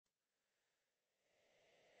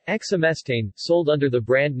Exemestane, sold under the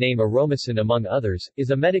brand name Aromacin among others, is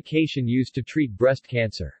a medication used to treat breast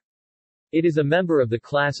cancer. It is a member of the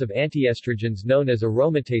class of antiestrogens known as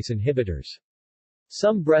aromatase inhibitors.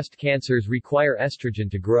 Some breast cancers require estrogen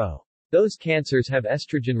to grow. Those cancers have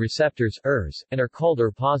estrogen receptors, ERs, and are called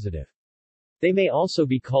ER-positive. They may also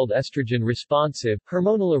be called estrogen-responsive,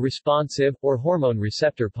 hormonal-responsive, or hormone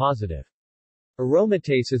receptor-positive.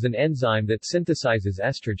 Aromatase is an enzyme that synthesizes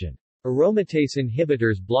estrogen. Aromatase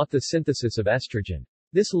inhibitors block the synthesis of estrogen.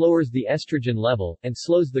 This lowers the estrogen level, and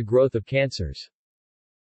slows the growth of cancers.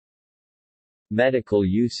 Medical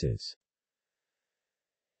uses.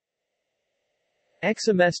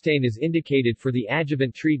 Exemestane is indicated for the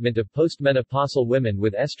adjuvant treatment of postmenopausal women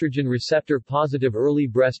with estrogen receptor-positive early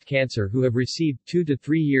breast cancer who have received 2 to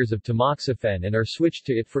 3 years of tamoxifen and are switched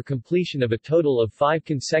to it for completion of a total of 5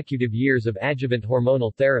 consecutive years of adjuvant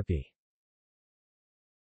hormonal therapy.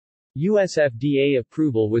 US FDA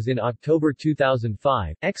approval was in October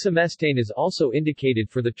 2005. Exemestane is also indicated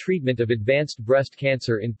for the treatment of advanced breast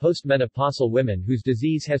cancer in postmenopausal women whose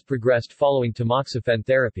disease has progressed following tamoxifen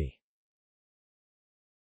therapy.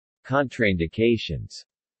 Contraindications.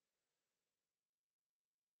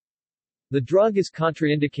 The drug is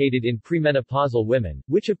contraindicated in premenopausal women,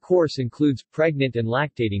 which of course includes pregnant and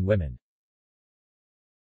lactating women.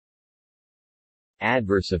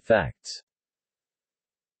 Adverse effects.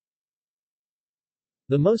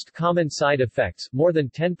 The most common side effects, more than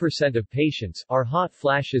 10% of patients, are hot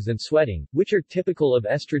flashes and sweating, which are typical of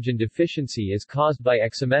estrogen deficiency as caused by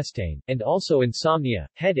exemestane, and also insomnia,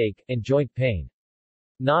 headache, and joint pain.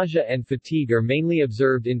 Nausea and fatigue are mainly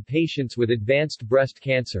observed in patients with advanced breast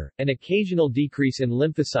cancer. An occasional decrease in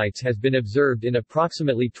lymphocytes has been observed in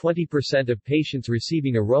approximately 20% of patients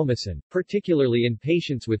receiving Aromacin, particularly in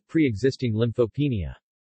patients with pre-existing lymphopenia.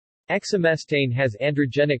 Exemestane has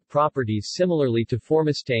androgenic properties similarly to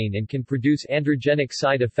formistane and can produce androgenic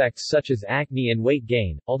side effects such as acne and weight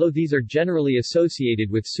gain, although these are generally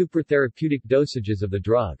associated with supratherapeutic dosages of the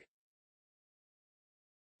drug.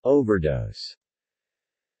 Overdose.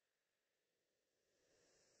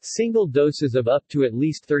 Single doses of up to at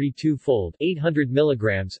least 32-fold 800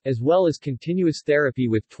 mg, as well as continuous therapy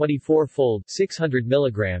with 24-fold 600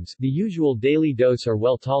 mg, the usual daily dose, are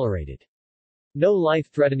well tolerated. No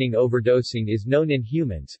life-threatening overdosing is known in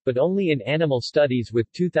humans, but only in animal studies with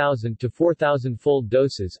 2,000 to 4,000-fold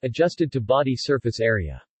doses adjusted to body surface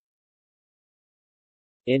area.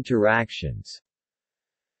 Interactions.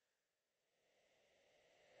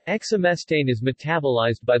 Exemestane is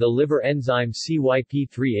metabolized by the liver enzyme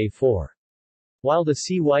CYP3A4. While the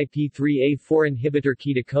CYP3A4 inhibitor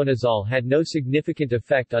ketoconazole had no significant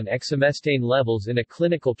effect on exemestane levels in a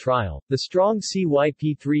clinical trial, the strong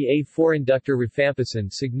CYP3A4 inductor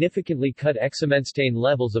rifampicin significantly cut exemestane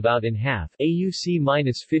levels about in half,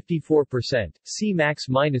 AUC-54%,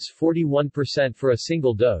 Cmax-41% for a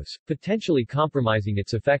single dose, potentially compromising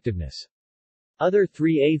its effectiveness. Other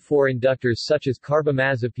 3A4 inductors such as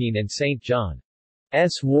carbamazepine and St. John's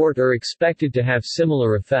wort are expected to have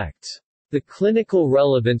similar effects. The clinical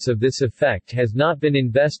relevance of this effect has not been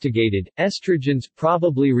investigated. Estrogens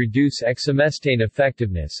probably reduce exemestane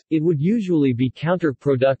effectiveness. It would usually be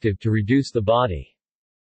counterproductive to reduce the body's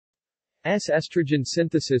estrogen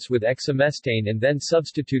synthesis with exemestane and then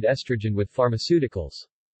substitute estrogen with pharmaceuticals.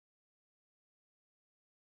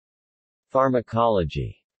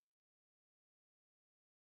 Pharmacology.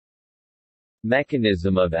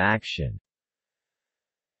 Mechanism of action.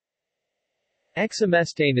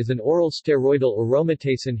 Exemestane is an oral steroidal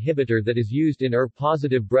aromatase inhibitor that is used in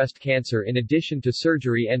ER-positive breast cancer in addition to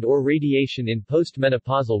surgery and/or radiation in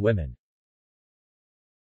postmenopausal women.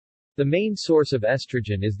 The main source of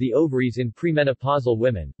estrogen is the ovaries in premenopausal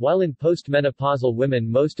women, while in postmenopausal women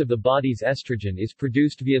most of the body's estrogen is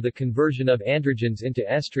produced via the conversion of androgens into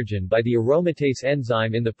estrogen by the aromatase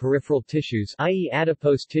enzyme in the peripheral tissues, i.e.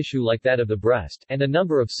 adipose tissue like that of the breast, and a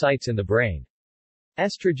number of sites in the brain.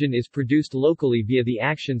 Estrogen is produced locally via the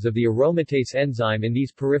actions of the aromatase enzyme in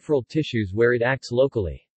these peripheral tissues where it acts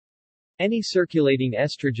locally. Any circulating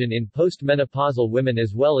estrogen in postmenopausal women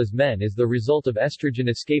as well as men is the result of estrogen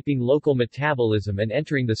escaping local metabolism and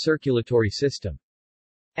entering the circulatory system.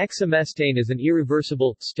 Exemestane is an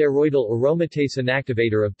irreversible, steroidal aromatase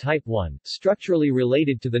inactivator of type 1, structurally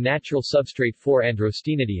related to the natural substrate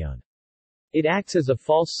 4-androstenedione. It acts as a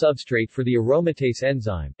false substrate for the aromatase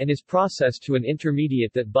enzyme, and is processed to an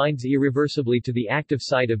intermediate that binds irreversibly to the active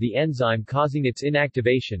site of the enzyme causing its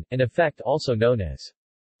inactivation, an effect also known as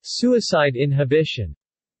suicide inhibition.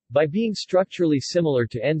 By being structurally similar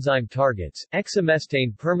to enzyme targets,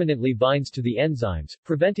 exemestane permanently binds to the enzymes,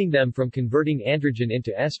 preventing them from converting androgen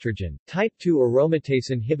into estrogen. Type 2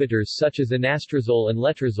 aromatase inhibitors such as anastrozole and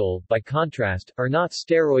letrozole, by contrast, are not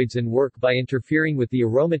steroids and work by interfering with the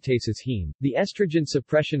aromatase's heme. The estrogen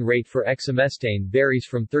suppression rate for exemestane varies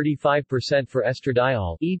from 35% for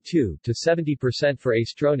estradiol E2 to 70% for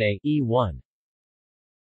estrone E1.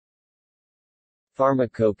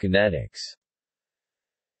 Pharmacokinetics.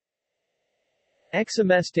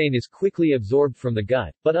 Exemestane is quickly absorbed from the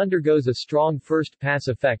gut, but undergoes a strong first-pass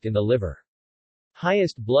effect in the liver.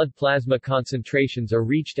 Highest blood plasma concentrations are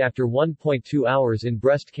reached after 1.2 hours in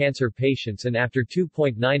breast cancer patients and after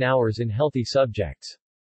 2.9 hours in healthy subjects.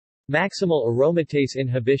 Maximal aromatase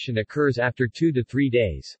inhibition occurs after 2 to 3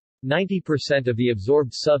 days. 90% of the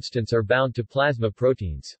absorbed substance are bound to plasma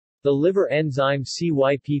proteins. The liver enzyme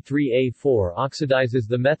CYP3A4 oxidizes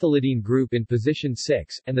the methylidine group in position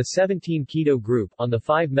 6, and the 17-keto group, on the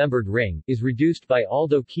 5-membered ring, is reduced by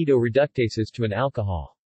aldo-keto reductases to an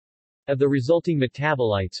alcohol. Of the resulting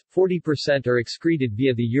metabolites, 40% are excreted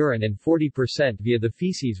via the urine and 40% via the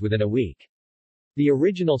feces within a week. The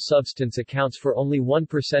original substance accounts for only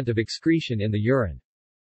 1% of excretion in the urine.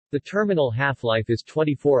 The terminal half-life is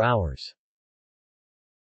 24 hours.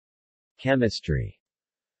 Chemistry.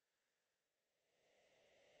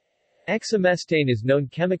 Exemestane is known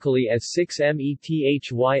chemically as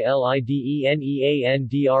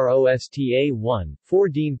 6-methylideneandrosta1,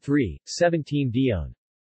 4-dene-3, 17-dione.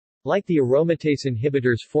 Like the aromatase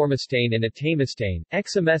inhibitors formastane and atamastane,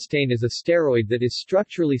 exemestane is a steroid that is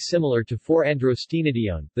structurally similar to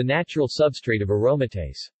 4-androstenedione, the natural substrate of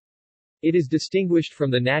aromatase. It is distinguished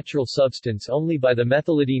from the natural substance only by the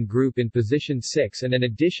methylidine group in position 6 and an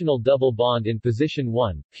additional double bond in position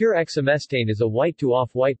 1. Pure exemestane is a white to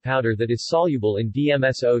off-white powder that is soluble in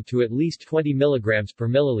DMSO to at least 20 mg per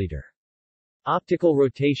milliliter. Optical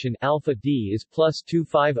rotation alpha D is plus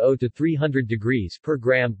 250 to 300 degrees per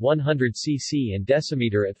gram, 100 cc and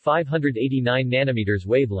decimeter at 589 nanometers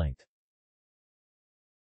wavelength.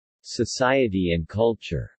 Society and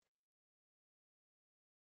culture.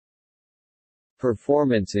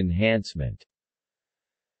 Performance enhancement.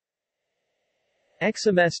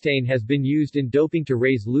 Exemestane has been used in doping to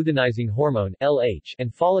raise luteinizing hormone (LH)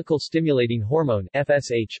 and follicle-stimulating hormone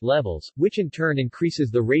 (FSH) levels, which in turn increases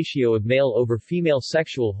the ratio of male over female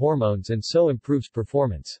sexual hormones and so improves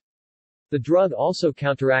performance. The drug also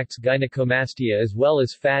counteracts gynecomastia as well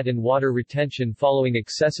as fat and water retention following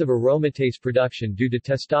excessive aromatase production due to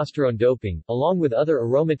testosterone doping. Along with other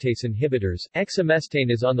aromatase inhibitors,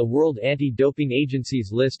 exemestane is on the World Anti-Doping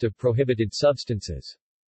Agency's list of prohibited substances.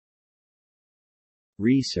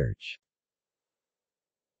 Research.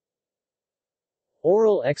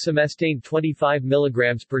 Oral exemestane 25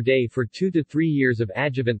 mg per day for 2 to 3 years of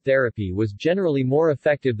adjuvant therapy was generally more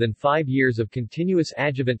effective than 5 years of continuous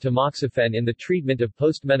adjuvant tamoxifen in the treatment of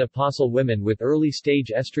postmenopausal women with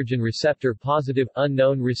early-stage estrogen receptor-positive,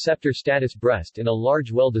 unknown receptor status breast in a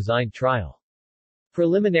large well-designed trial.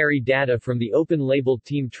 Preliminary data from the open-label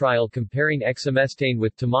team trial comparing exemestane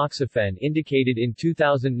with tamoxifen indicated in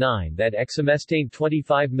 2009 that exemestane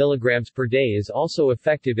 25 mg per day is also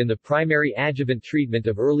effective in the primary adjuvant treatment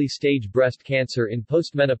of early-stage breast cancer in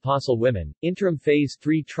postmenopausal women. Interim Phase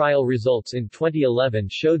 3 trial results in 2011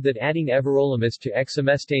 showed that adding everolimus to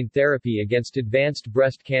exemestane therapy against advanced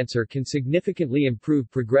breast cancer can significantly improve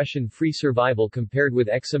progression-free survival compared with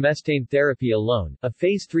exemestane therapy alone. A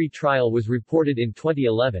Phase 3 trial was reported in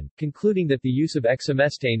 2011, concluding that the use of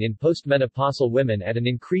exemestane in postmenopausal women at an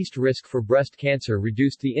increased risk for breast cancer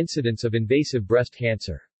reduced the incidence of invasive breast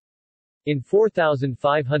cancer. In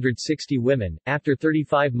 4,560 women, after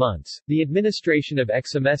 35 months, the administration of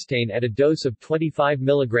exemestane at a dose of 25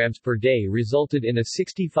 mg per day resulted in a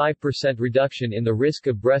 65% reduction in the risk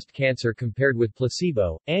of breast cancer compared with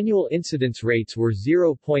placebo. Annual incidence rates were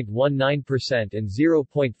 0.19% and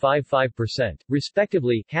 0.55%,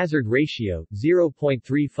 respectively. Hazard ratio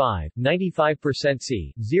 0.35, 95%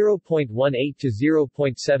 C, 0.18 to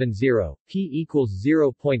 0.70, P equals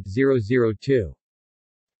 0.002.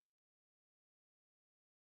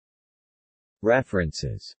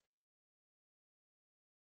 References.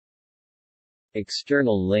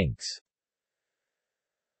 External links.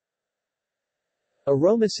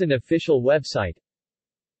 Aromacin official website.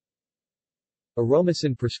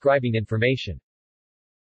 Aromacin prescribing information.